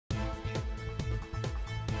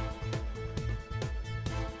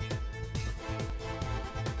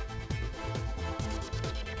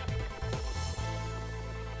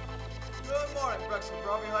Athletics from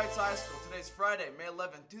Broadway Heights High School. Today's Friday, May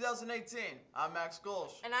 11, 2018. I'm Max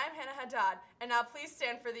Golsch. And I'm Hannah Haddad. And now please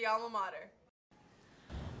stand for the alma mater.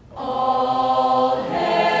 All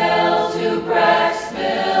hail to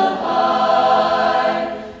Brecksville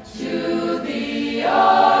High, to thee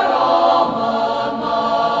our alma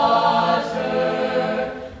mater,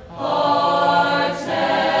 hearts,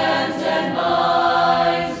 hands, and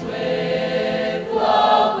minds with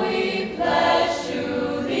love we pledge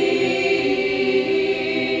to thee,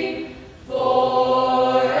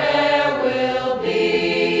 fore'er will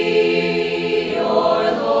be your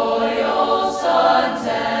loyal sons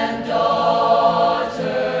and daughters,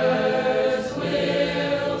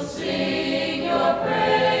 will sing your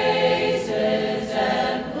praises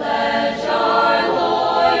and pledge our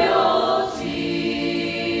loyalty.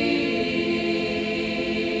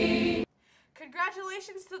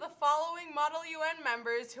 Congratulations to the following Model UN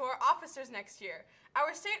members who are officers next year.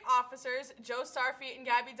 Our state officers, Joe Sarfeet and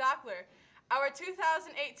Gabby Dockler. Our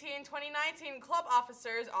 2018-2019 club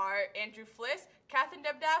officers are Andrew Fliss, Katherine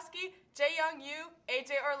Debdowski, Jae Young Yu,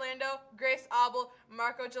 AJ Orlando, Grace Abel,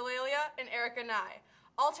 Marco Jalalia, and Erica Nye.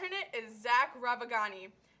 Alternate is Zach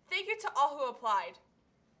Ravagani. Thank you to all who applied.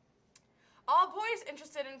 All boys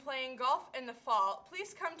interested in playing golf in the fall,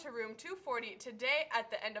 please come to room 240 today at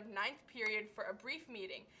the end of 9th period for a brief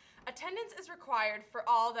meeting. Attendance is required for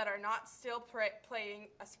all that are not still playing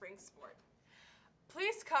a spring sport.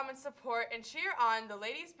 Please come and support and cheer on the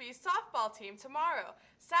Ladies Bees softball team tomorrow,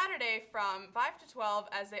 Saturday from 5 to 12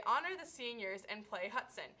 as they honor the seniors and play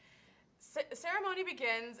Hudson. Ceremony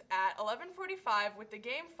begins at 11:45 with the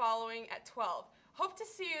game following at 12. Hope to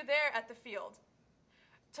see you there at the field.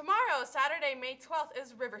 Tomorrow, Saturday, May 12th,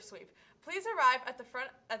 is River Sweep. Please arrive at the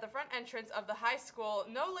front entrance of the high school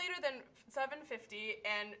no later than 7:50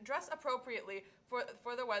 and dress appropriately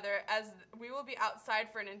for the weather, as we will be outside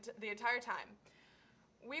for the entire time.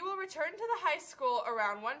 We will return to the high school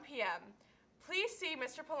around 1 p.m. Please see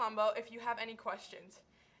Mr. Palumbo if you have any questions.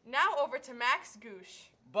 Now over to Max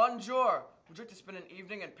Goosh. Bonjour! Would you like to spend an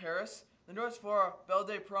evening in Paris? The doors for Belle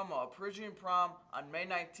Day promo, a Parisian prom on May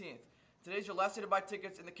 19th. Today's your last day to buy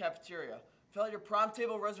tickets in the cafeteria. Fill out your prom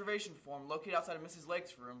table reservation form located outside of Mrs.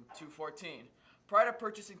 Lake's room, 214. Prior to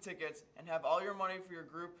purchasing tickets and have all your money for your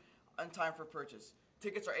group on time for purchase.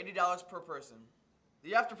 Tickets are $80 per person.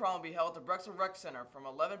 The after prom will be held at the Brecksville Rec Center from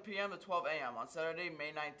 11 p.m. to 12 a.m. on Saturday,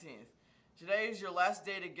 May 19th. Today is your last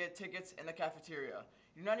day to get tickets in the cafeteria.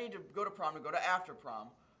 You do not need to go to prom to go to after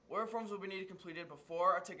prom. Order forms will be needed completed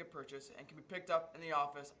before a ticket purchase and can be picked up in the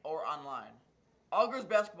office or online. All girls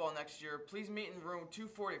basketball next year, please meet in room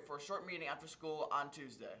 240 for a short meeting after school on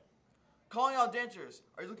Tuesday. Calling all dancers.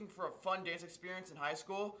 Are you looking for a fun dance experience in high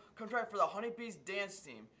school? Come try it for the Honeybees dance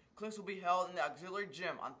team. Clinics will be held in the auxiliary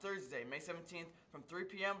gym on Thursday, May 17th from 3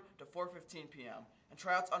 p.m. to 4:15 p.m. and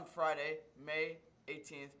tryouts on Friday, May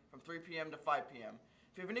 18th from 3 p.m. to 5 p.m.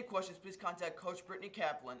 If you have any questions, please contact Coach Brittany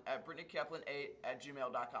Kaplan at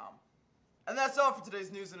brittanyKaplan8@gmail.com. And that's all for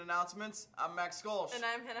today's news and announcements. I'm Max Golsch. And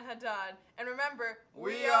I'm Hannah Haddad. And remember,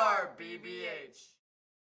 We are BBH.